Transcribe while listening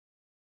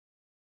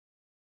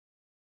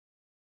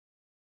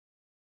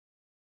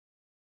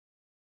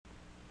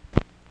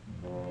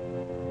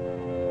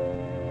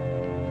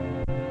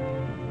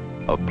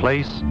A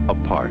place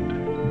apart.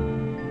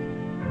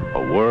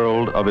 A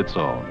world of its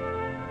own.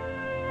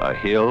 A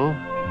hill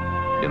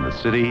in the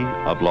city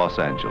of Los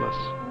Angeles.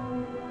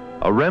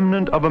 A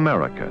remnant of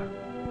America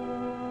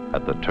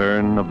at the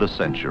turn of the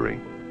century.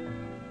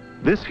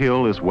 This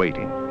hill is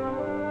waiting.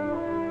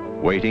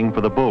 Waiting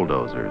for the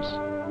bulldozers,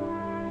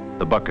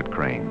 the bucket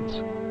cranes.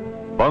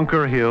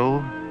 Bunker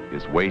Hill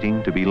is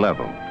waiting to be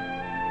leveled.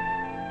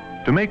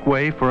 To make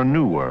way for a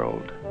new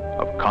world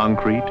of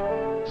concrete,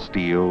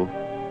 steel,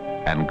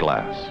 and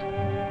glass.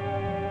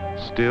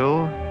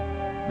 Still,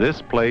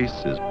 this place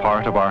is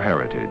part of our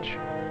heritage,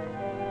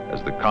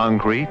 as the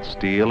concrete,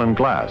 steel, and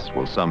glass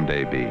will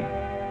someday be.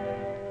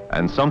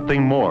 And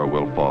something more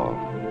will fall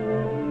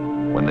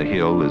when the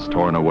hill is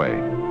torn away.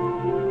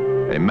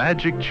 A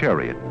magic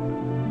chariot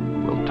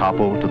will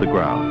topple to the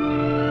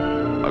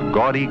ground. A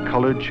gaudy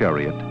colored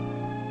chariot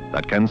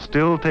that can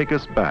still take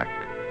us back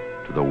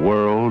to the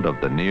world of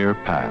the near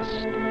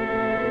past.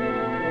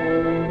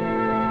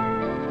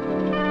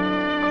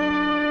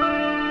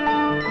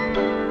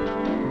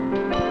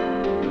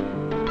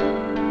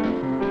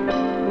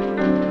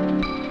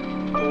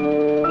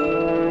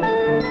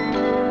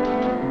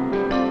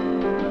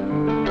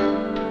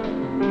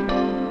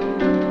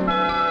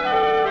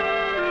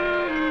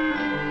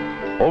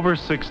 Over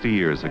 60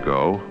 years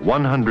ago,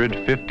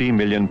 150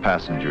 million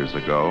passengers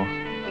ago,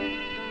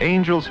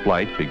 Angel's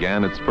Flight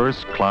began its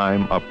first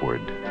climb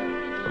upward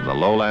from the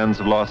lowlands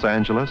of Los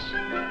Angeles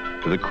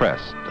to the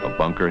crest of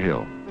Bunker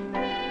Hill.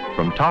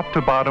 From top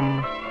to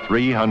bottom,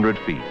 300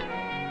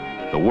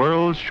 feet, the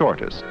world's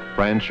shortest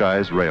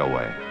franchise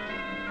railway.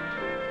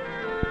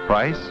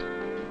 Price,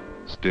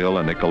 still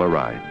a nickel a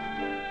ride.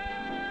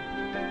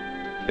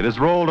 It has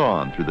rolled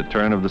on through the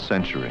turn of the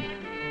century.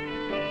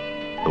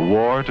 The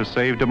war to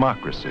save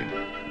democracy.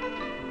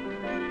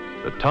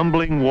 The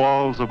tumbling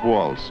walls of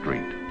Wall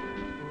Street.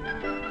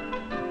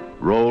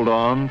 Rolled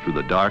on through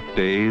the dark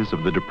days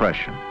of the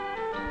Depression.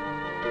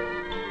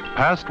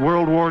 Past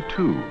World War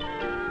II.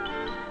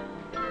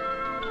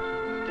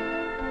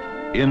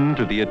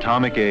 Into the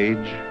atomic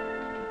age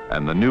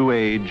and the new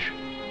age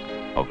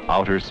of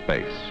outer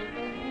space.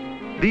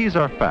 These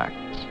are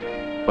facts,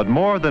 but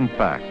more than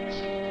facts,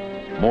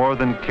 more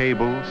than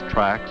cables,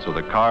 tracks, or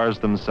the cars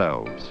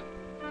themselves,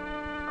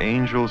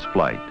 Angel's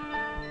Flight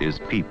is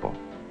people.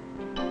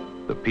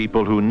 The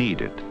people who need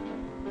it,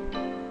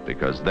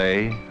 because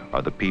they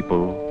are the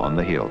people on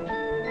the hill.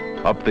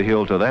 Up the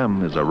hill to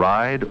them is a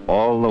ride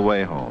all the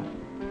way home.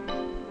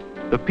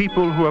 The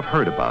people who have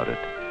heard about it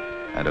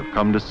and have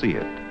come to see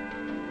it.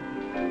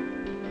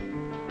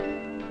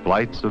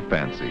 Flights of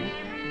Fancy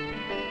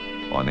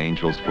on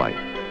Angel's Flight.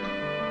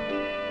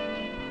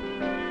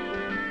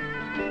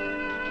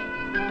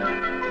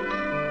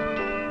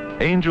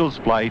 Angel's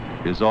Flight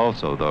is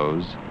also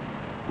those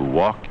who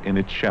walk in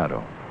its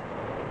shadow.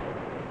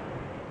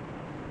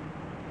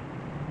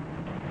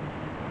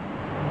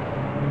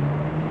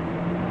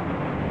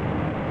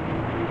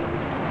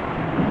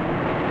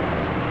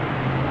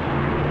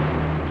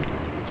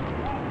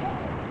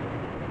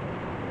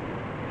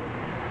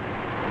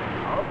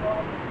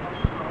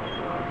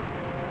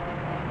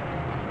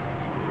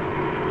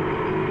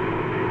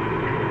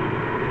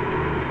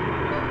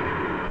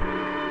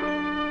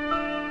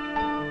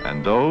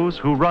 And those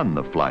who run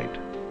the flight.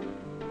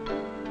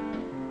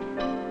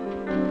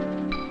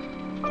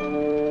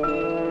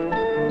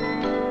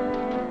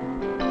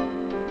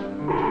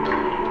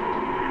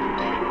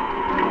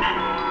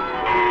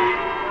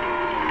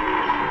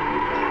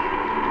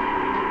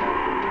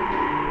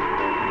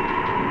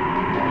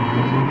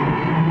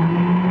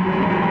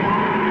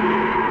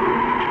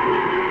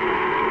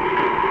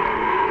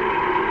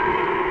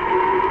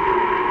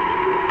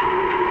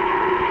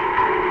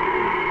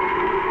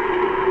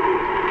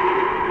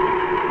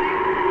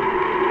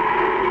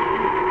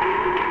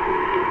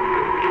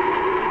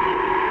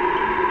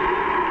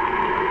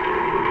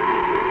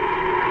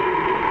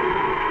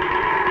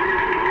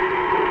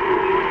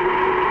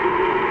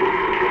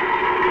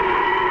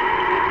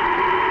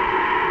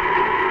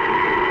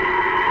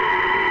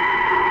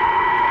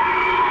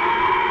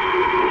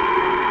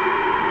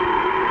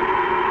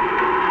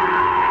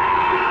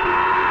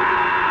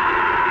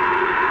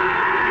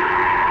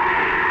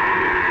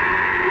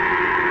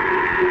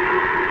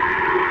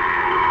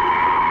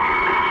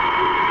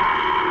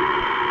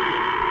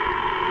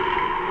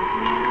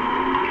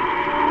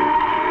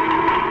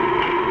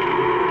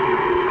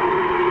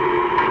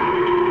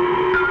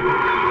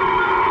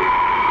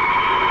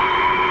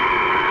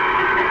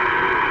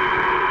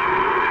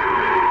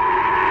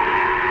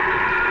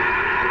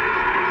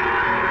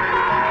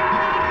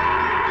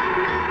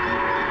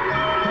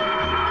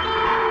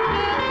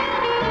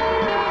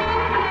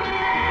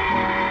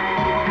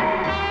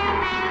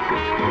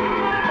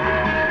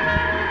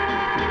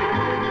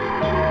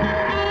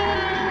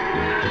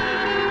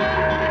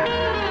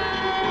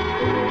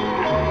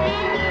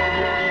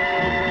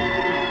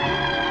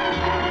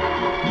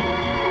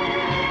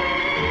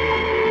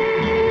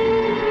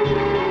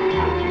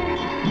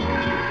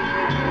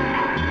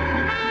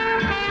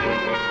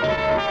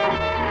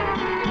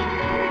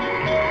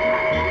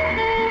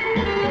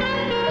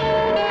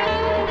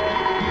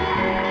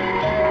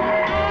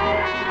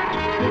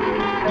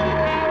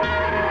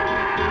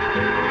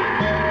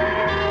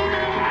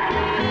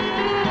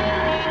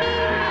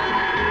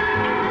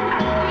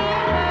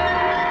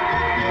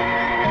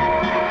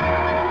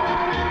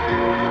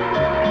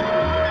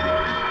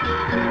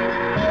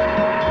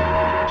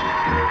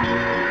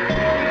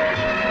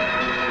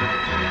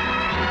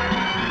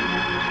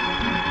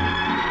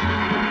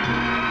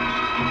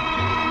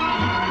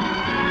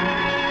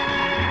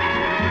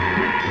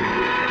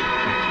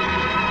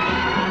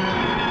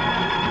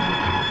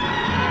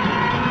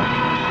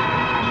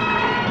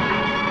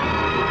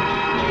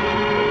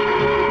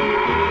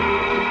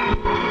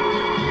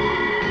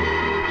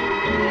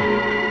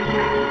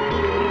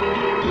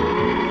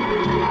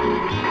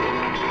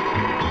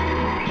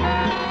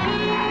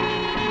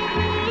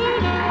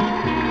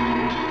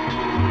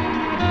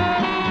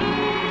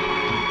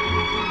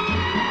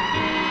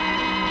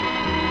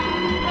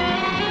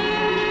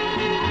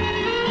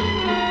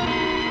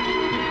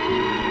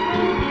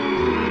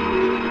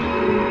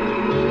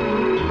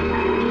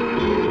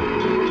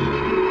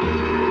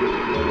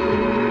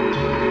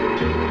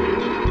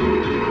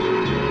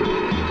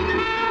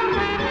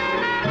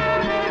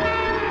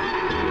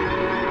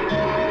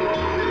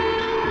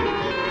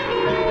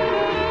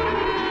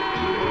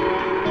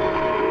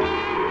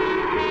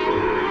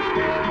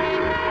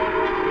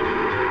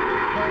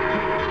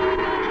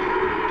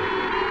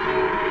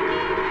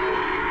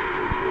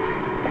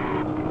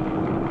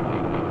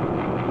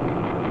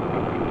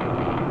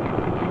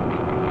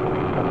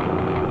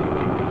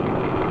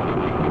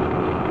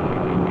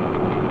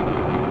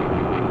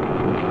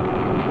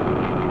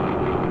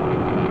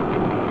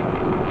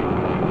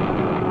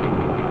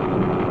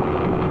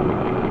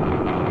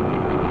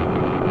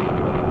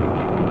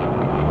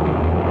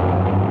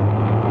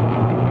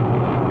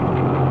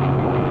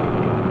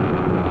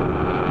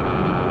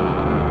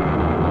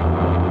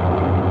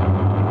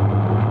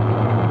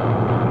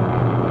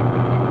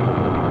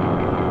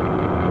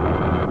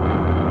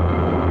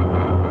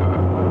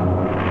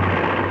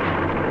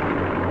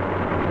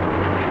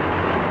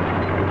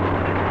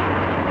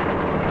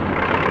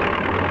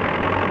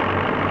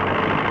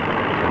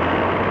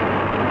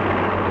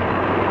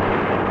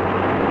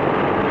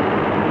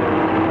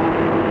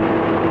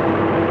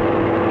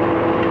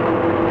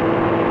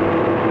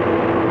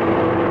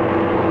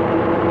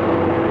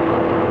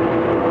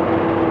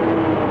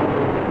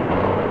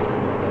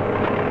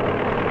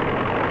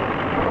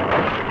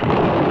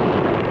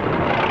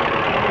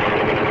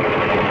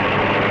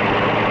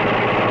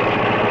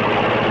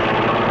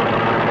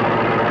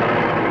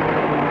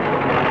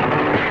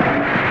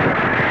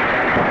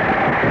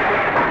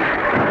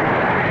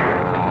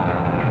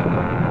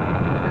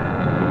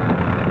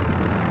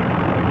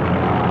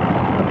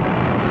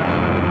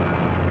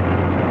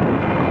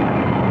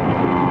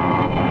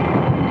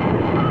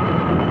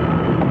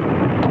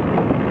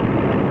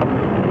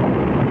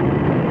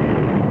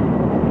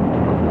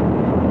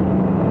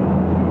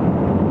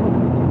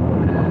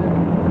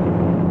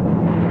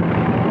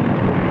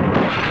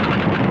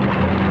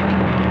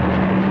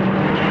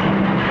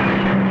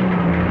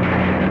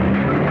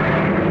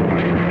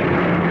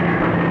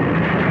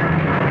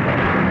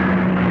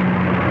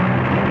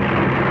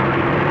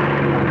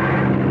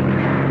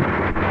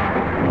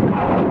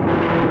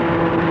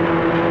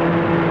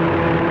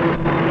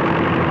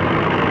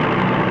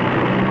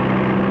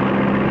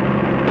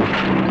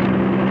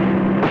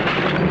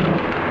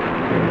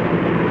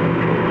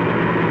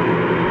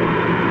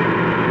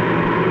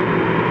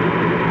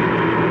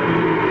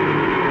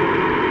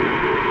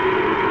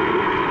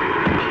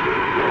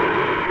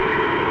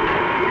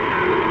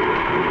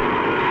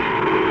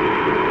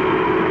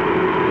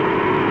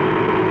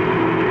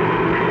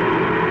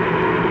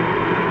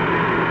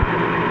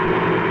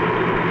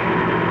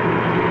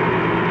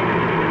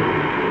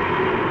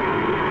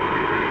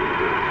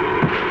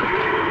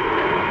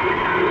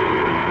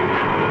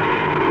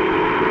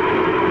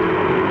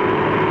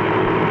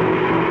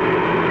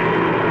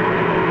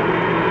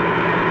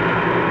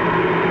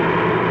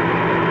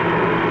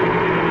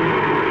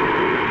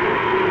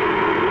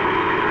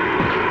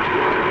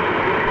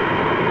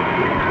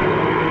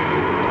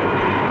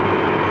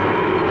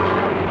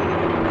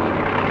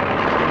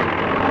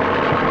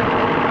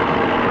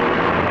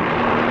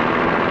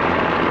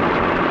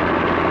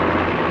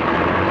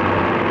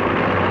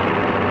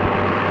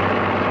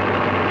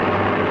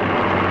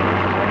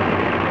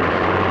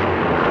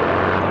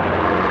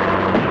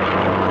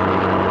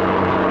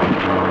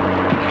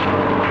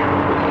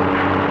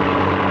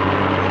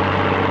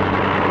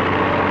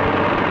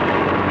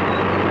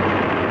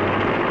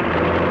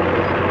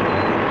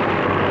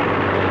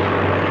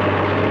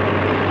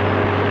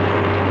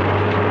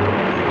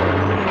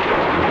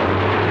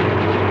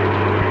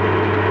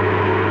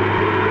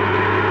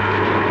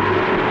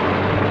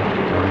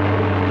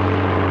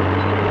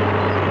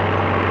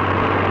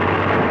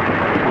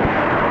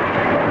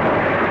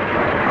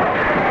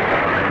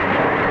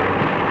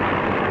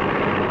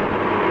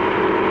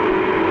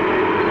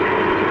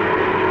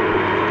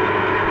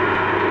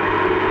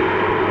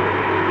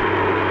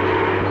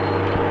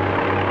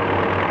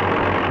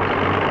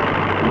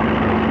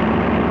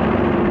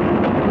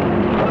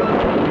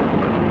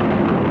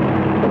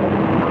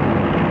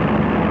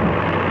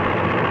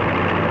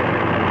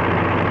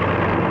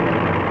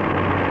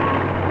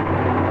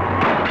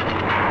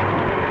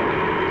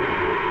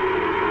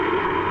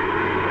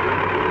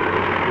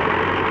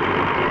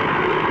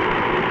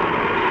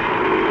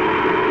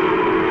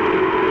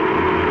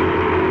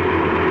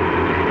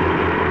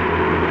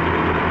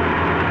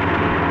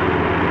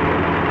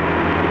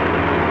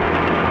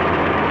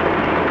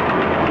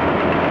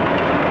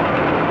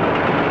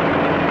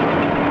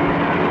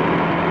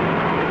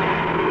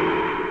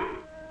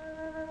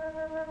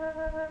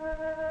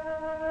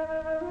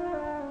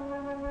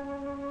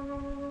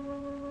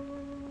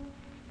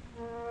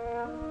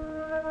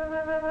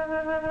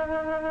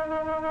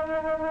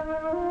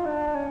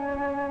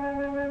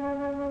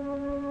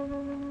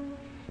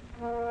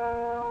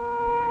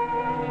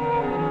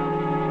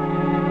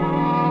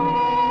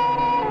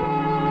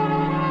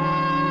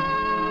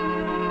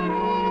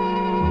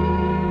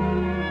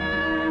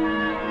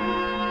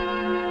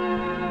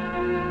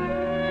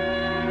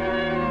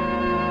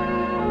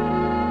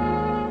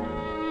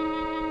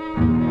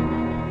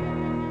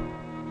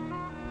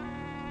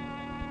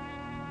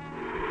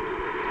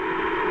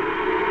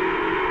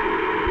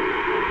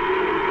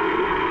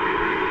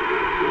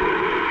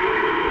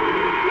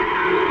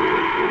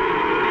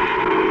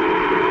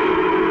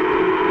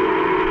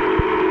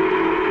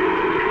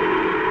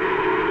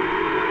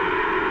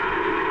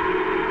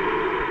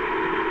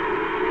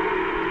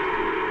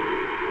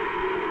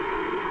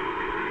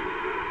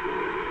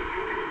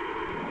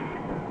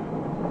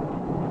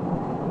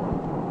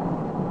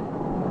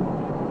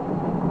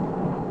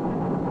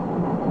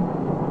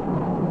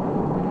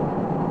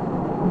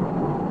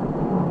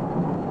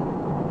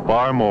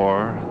 Far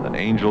more than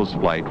angel's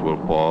flight will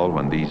fall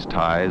when these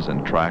ties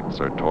and tracts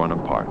are torn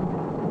apart.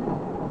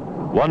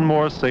 One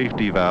more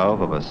safety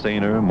valve of a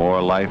saner,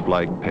 more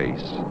lifelike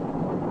pace.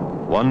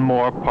 One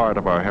more part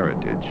of our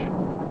heritage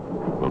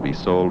will be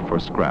sold for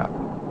scrap.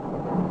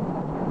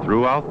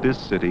 Throughout this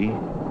city,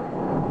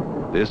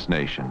 this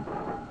nation,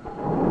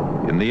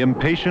 in the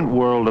impatient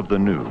world of the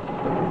new,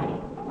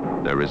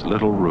 there is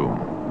little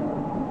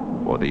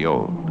room for the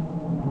old.